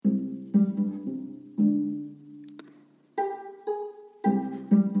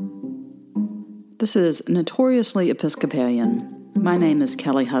This is Notoriously Episcopalian. My name is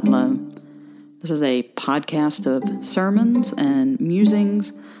Kelly Hudlow. This is a podcast of sermons and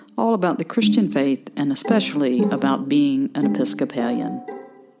musings all about the Christian faith and especially about being an Episcopalian.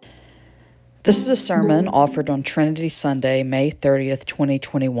 This is a sermon offered on Trinity Sunday, May 30th,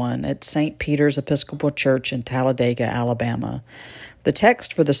 2021 at St. Peter's Episcopal Church in Talladega, Alabama. The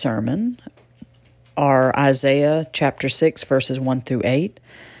text for the sermon are Isaiah chapter 6, verses 1 through 8,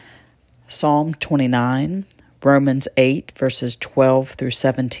 Psalm 29, Romans 8, verses 12 through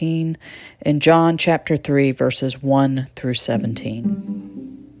 17, and John chapter 3, verses 1 through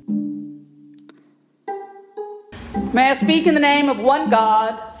 17. May I speak in the name of one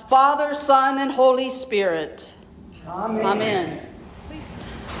God, Father, Son, and Holy Spirit. Amen. Amen.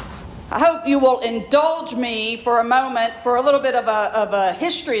 I hope you will indulge me for a moment for a little bit of a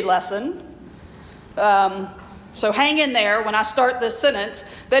history lesson. So hang in there when I start this sentence.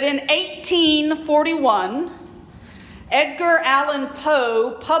 That in 1841, Edgar Allan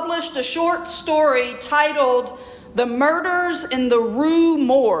Poe published a short story titled The Murders in the Rue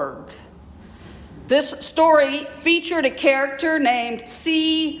Morgue. This story featured a character named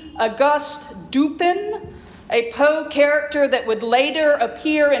C. Auguste Dupin, a Poe character that would later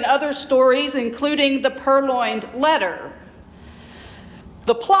appear in other stories, including The Purloined Letter.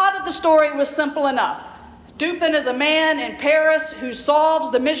 The plot of the story was simple enough. Dupin is a man in Paris who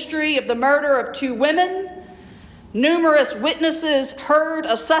solves the mystery of the murder of two women. Numerous witnesses heard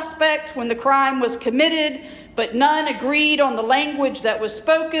a suspect when the crime was committed, but none agreed on the language that was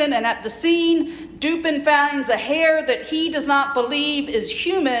spoken, and at the scene, Dupin finds a hair that he does not believe is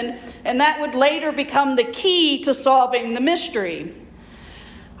human, and that would later become the key to solving the mystery.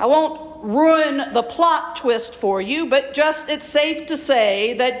 I won't ruin the plot twist for you, but just it's safe to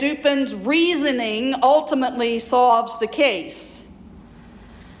say that Dupin's reasoning ultimately solves the case.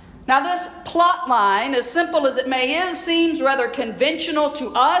 Now, this plot line, as simple as it may is, seems rather conventional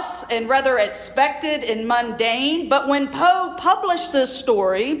to us and rather expected and mundane. But when Poe published this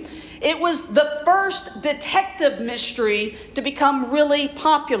story, it was the first detective mystery to become really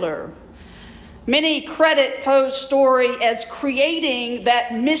popular. Many credit Poe's story as creating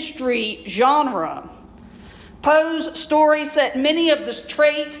that mystery genre. Poe's story set many of the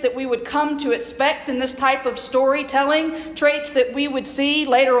traits that we would come to expect in this type of storytelling, traits that we would see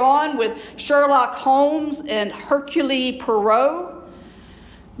later on with Sherlock Holmes and Hercule Poirot.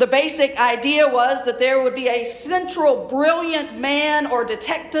 The basic idea was that there would be a central brilliant man or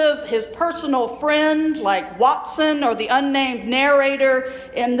detective, his personal friend like Watson or the unnamed narrator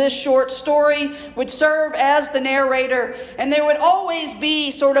in this short story would serve as the narrator, and there would always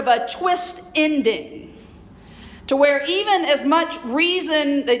be sort of a twist ending to where even as much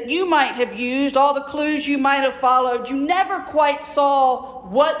reason that you might have used, all the clues you might have followed, you never quite saw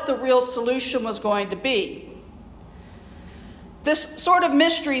what the real solution was going to be. This sort of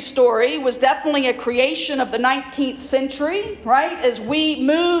mystery story was definitely a creation of the 19th century, right? As we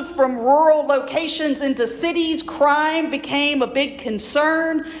moved from rural locations into cities, crime became a big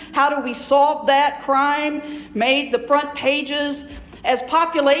concern. How do we solve that? Crime made the front pages. As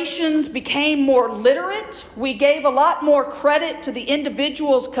populations became more literate, we gave a lot more credit to the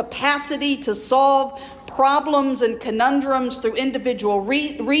individual's capacity to solve problems and conundrums through individual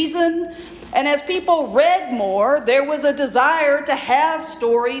reason. And as people read more, there was a desire to have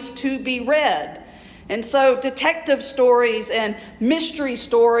stories to be read. And so detective stories and mystery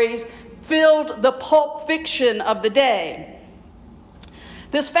stories filled the pulp fiction of the day.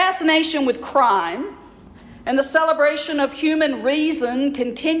 This fascination with crime and the celebration of human reason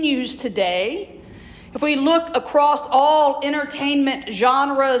continues today. If we look across all entertainment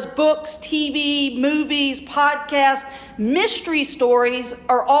genres, books, TV, movies, podcasts, mystery stories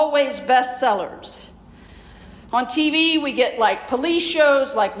are always bestsellers. On TV, we get like police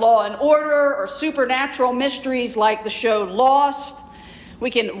shows like Law and Order or supernatural mysteries like the show Lost. We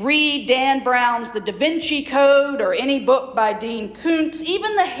can read Dan Brown's The Da Vinci Code or any book by Dean Koontz.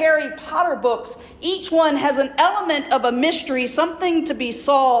 Even the Harry Potter books, each one has an element of a mystery, something to be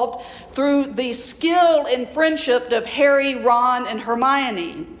solved through the skill and friendship of Harry, Ron, and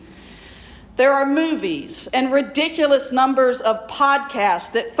Hermione. There are movies and ridiculous numbers of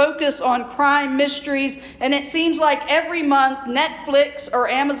podcasts that focus on crime mysteries, and it seems like every month Netflix or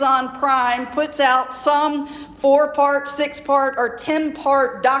Amazon Prime puts out some 4-part, 6-part, or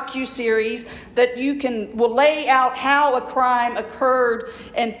 10-part docuseries that will lay out how a crime occurred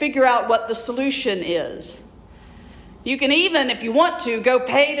and figure out what the solution is. You can even, if you want to, go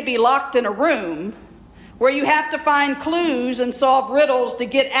pay to be locked in a room where you have to find clues and solve riddles to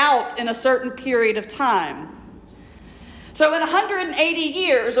get out in a certain period of time. So in 180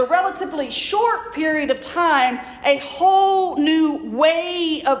 years, a relatively short period of time, a whole new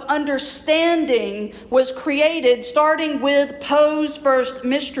way of understanding was created, starting with Poe's first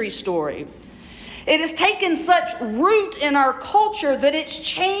mystery story. It has taken such root in our culture that it's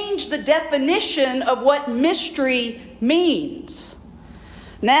changed the definition of what mystery means.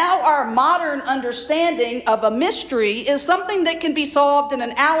 Now our modern understanding of a mystery is something that can be solved in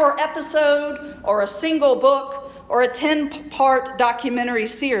an hour episode or a single book or a 10-part documentary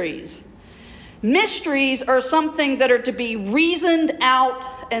series. Mysteries are something that are to be reasoned out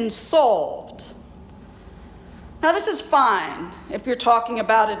and solved. Now this is fine if you're talking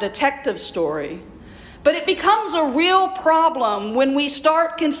about a detective story, but it becomes a real problem when we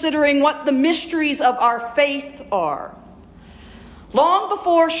start considering what the mysteries of our faith are. Long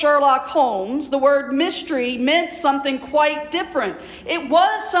before Sherlock Holmes, the word mystery meant something quite different. It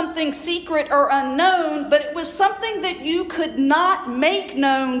was something secret or unknown, but it was something that you could not make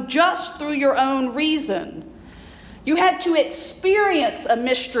known just through your own reason. You had to experience a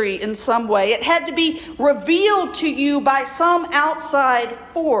mystery in some way. It had to be revealed to you by some outside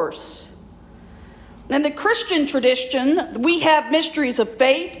force. In the Christian tradition, we have mysteries of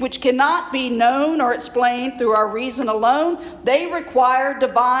faith which cannot be known or explained through our reason alone. They require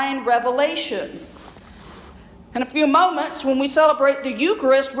divine revelation. In a few moments, when we celebrate the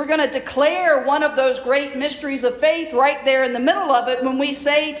Eucharist, we're going to declare one of those great mysteries of faith right there in the middle of it when we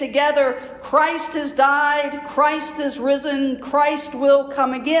say together, Christ has died, Christ is risen, Christ will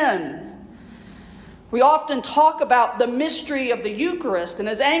come again. We often talk about the mystery of the Eucharist, and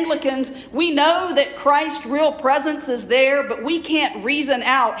as Anglicans, we know that Christ's real presence is there, but we can't reason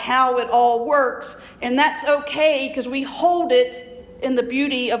out how it all works, and that's okay because we hold it in the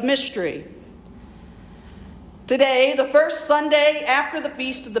beauty of mystery. Today, the first Sunday after the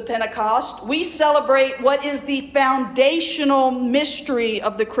Feast of the Pentecost, we celebrate what is the foundational mystery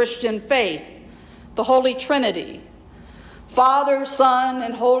of the Christian faith, the Holy Trinity. Father, Son,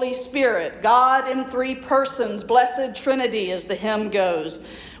 and Holy Spirit, God in three persons, blessed Trinity, as the hymn goes.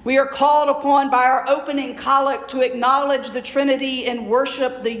 We are called upon by our opening collect to acknowledge the Trinity and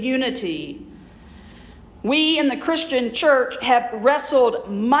worship the unity. We in the Christian church have wrestled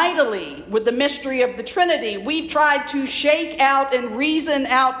mightily with the mystery of the Trinity. We've tried to shake out and reason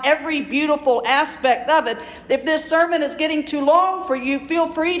out every beautiful aspect of it. If this sermon is getting too long for you, feel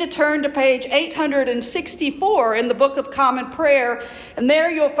free to turn to page 864 in the Book of Common Prayer, and there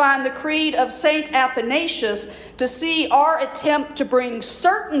you'll find the Creed of St. Athanasius to see our attempt to bring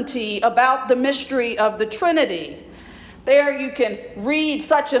certainty about the mystery of the Trinity. There you can read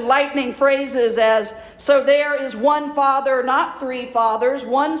such enlightening phrases as, so there is one Father, not three fathers,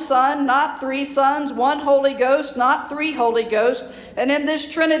 one Son, not three sons, one Holy Ghost, not three Holy Ghosts, and in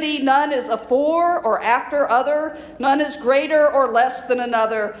this Trinity none is afore or after other, none is greater or less than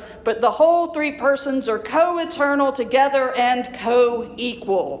another, but the whole three persons are co-eternal together and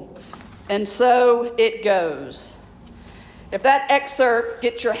co-equal. And so it goes. If that excerpt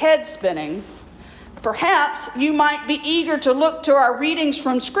gets your head spinning, perhaps you might be eager to look to our readings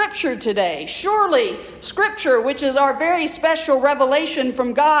from Scripture today. Surely, Scripture, which is our very special revelation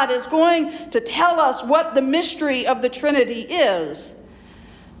from God, is going to tell us what the mystery of the Trinity is.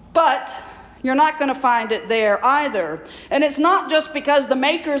 But you're not going to find it there either. And it's not just because the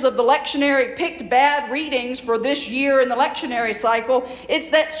makers of the lectionary picked bad readings for this year in the lectionary cycle. It's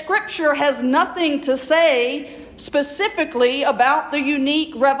that Scripture has nothing to say specifically about the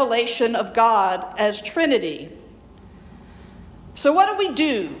unique revelation of God as Trinity. So what do we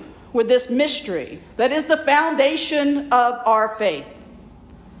do with this mystery that is the foundation of our faith?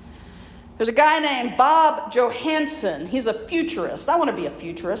 There's a guy named Bob Johansen. He's a futurist. I want to be a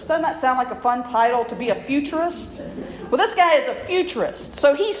futurist. Doesn't that sound like a fun title, to be a futurist? Well, this guy is a futurist.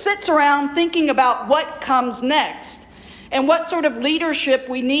 So he sits around thinking about what comes next and what sort of leadership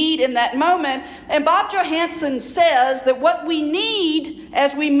we need in that moment. And Bob Johansen says that what we need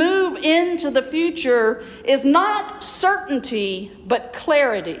as we move into the future is not certainty, but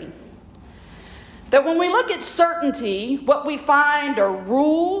clarity. That when we look at certainty, what we find are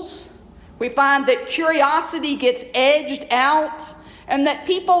rules. We find that curiosity gets edged out, and that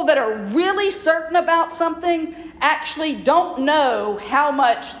people that are really certain about something actually don't know how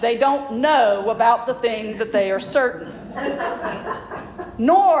much they don't know about the thing that they are certain.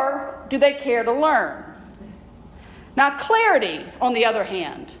 Nor do they care to learn. Now, clarity, on the other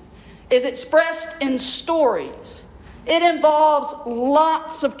hand, is expressed in stories. It involves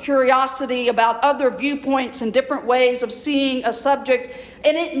lots of curiosity about other viewpoints and different ways of seeing a subject,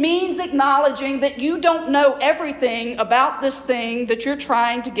 and it means acknowledging that you don't know everything about this thing that you're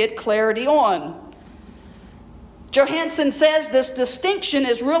trying to get clarity on. Johansson says this distinction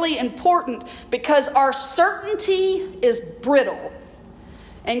is really important because our certainty is brittle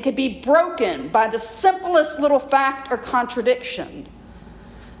and can be broken by the simplest little fact or contradiction.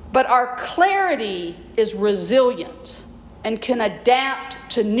 But our clarity is resilient and can adapt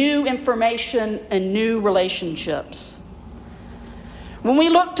to new information and new relationships. When we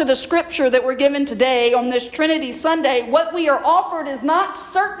look to the scripture that we're given today on this Trinity Sunday, what we are offered is not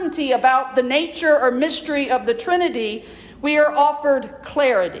certainty about the nature or mystery of the Trinity. We are offered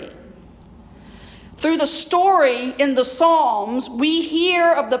clarity. Through the story in the Psalms, we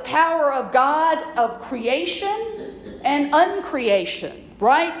hear of the power of God of creation and uncreation,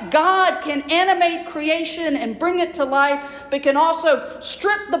 right? God can animate creation and bring it to life, but can also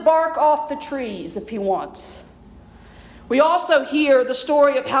strip the bark off the trees if he wants. We also hear the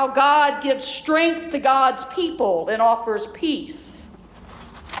story of how God gives strength to God's people and offers peace.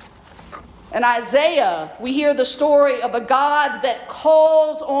 In Isaiah, we hear the story of a God that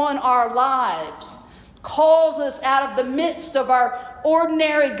calls on our lives, calls us out of the midst of our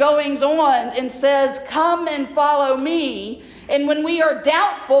ordinary goings on and says, "Come and follow me." And when we are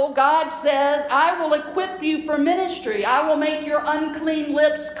doubtful, God says, "I will equip you for ministry. I will make your unclean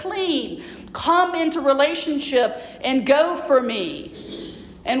lips clean. Come into relationship and go for me."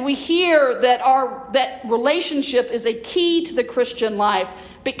 And we hear that relationship is a key to the Christian life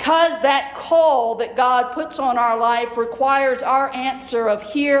because that call that God puts on our life requires our answer of,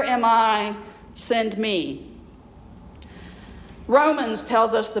 "Here am I, send me." Romans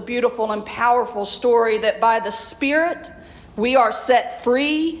tells us the beautiful and powerful story that by the Spirit we are set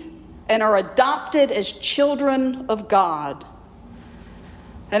free and are adopted as children of God.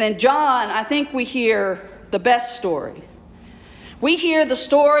 And in John, I think we hear the best story. We hear the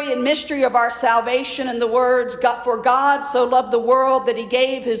story and mystery of our salvation in the words, "For God so loved the world that he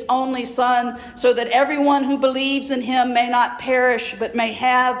gave his only Son, so that everyone who believes in him may not perish, but may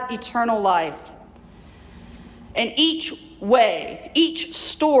have eternal life." And each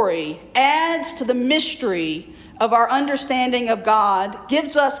story adds to the mystery of our understanding of God,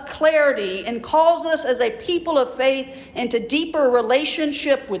 gives us clarity, and calls us as a people of faith into deeper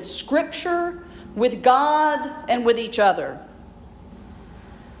relationship with Scripture, with God, and with each other.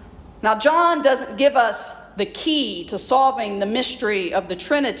 Now, John doesn't give us the key to solving the mystery of the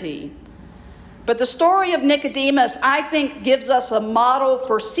Trinity, but the story of Nicodemus, I think, gives us a model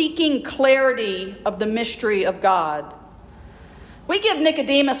for seeking clarity of the mystery of God. We give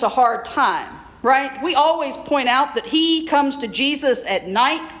Nicodemus a hard time, right? We always point out that he comes to Jesus at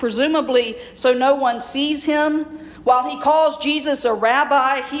night, presumably so no one sees him. While he calls Jesus a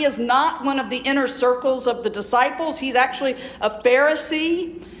rabbi, he is not one of the inner circles of the disciples. He's actually a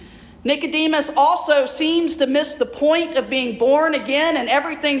Pharisee. Nicodemus also seems to miss the point of being born again and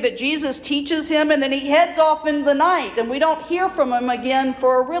everything that Jesus teaches him, and then he heads off in the night, and we don't hear from him again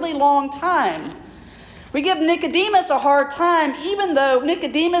for a really long time. We give Nicodemus a hard time, even though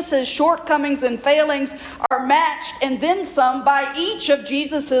Nicodemus's shortcomings and failings are matched and then some by each of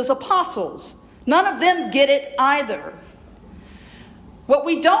Jesus's apostles. None of them get it either. What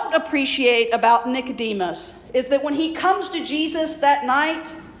we don't appreciate about Nicodemus is that when he comes to Jesus that night,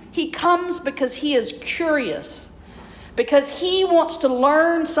 he comes because he is curious, because he wants to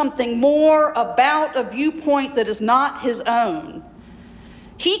learn something more about a viewpoint that is not his own.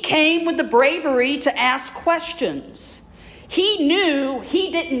 He came with the bravery to ask questions. He knew he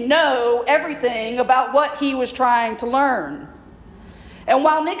didn't know everything about what he was trying to learn. And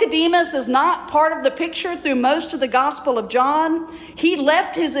while Nicodemus is not part of the picture through most of the Gospel of John, he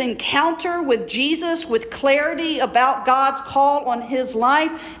left his encounter with Jesus with clarity about God's call on his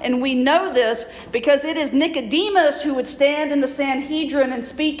life. And we know this because it is Nicodemus who would stand in the Sanhedrin and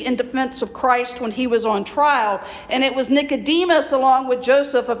speak in defense of Christ when he was on trial. And it was Nicodemus, along with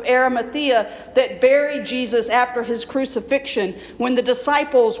Joseph of Arimathea, that buried Jesus after his crucifixion when the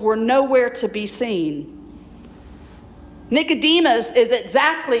disciples were nowhere to be seen. Nicodemus is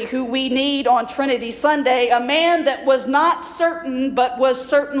exactly who we need on Trinity Sunday, a man that was not certain but was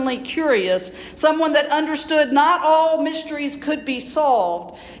certainly curious, someone that understood not all mysteries could be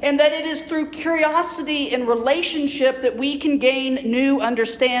solved, and that it is through curiosity and relationship that we can gain new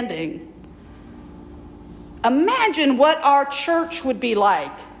understanding. Imagine what our church would be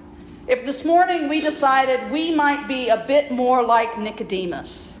like if this morning we decided we might be a bit more like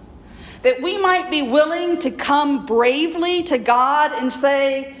Nicodemus. That we might be willing to come bravely to God and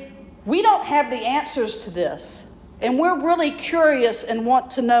say, we don't have the answers to this, and we're really curious and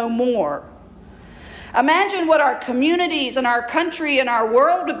want to know more. Imagine what our communities and our country and our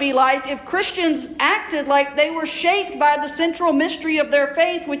world would be like if Christians acted like they were shaped by the central mystery of their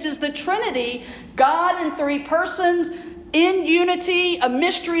faith, which is the Trinity, God in three persons, in unity, a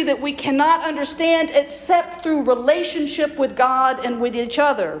mystery that we cannot understand except through relationship with God and with each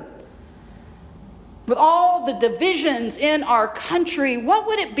other. With all the divisions in our country, what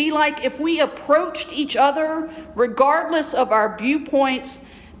would it be like if we approached each other, regardless of our viewpoints,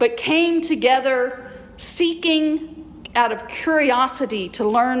 but came together seeking out of curiosity to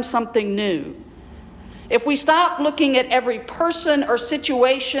learn something new? If we stopped looking at every person or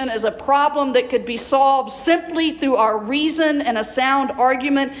situation as a problem that could be solved simply through our reason and a sound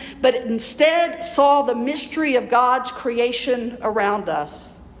argument, but instead saw the mystery of God's creation around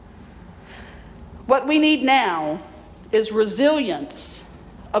us. What we need now is resilience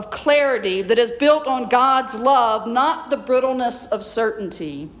of clarity that is built on God's love, not the brittleness of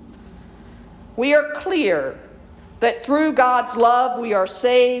certainty. We are clear that through God's love we are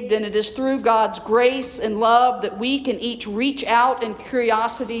saved, and it is through God's grace and love that we can each reach out in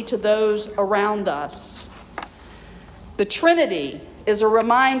curiosity to those around us. The Trinity is a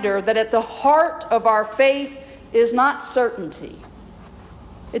reminder that at the heart of our faith is not certainty.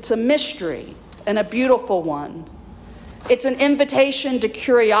 It's a mystery, and a beautiful one. It's an invitation to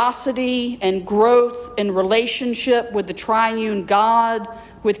curiosity and growth in relationship with the triune God,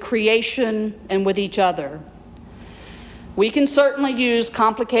 with creation, and with each other. We can certainly use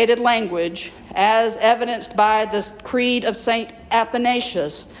complicated language, as evidenced by the Creed of St.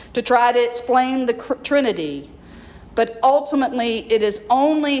 Athanasius, to try to explain the Trinity. But ultimately, it is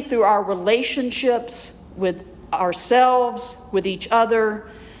only through our relationships with ourselves, with each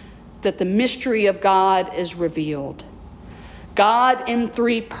other, that the mystery of God is revealed. God in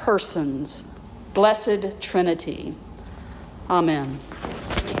three persons, blessed Trinity. Amen.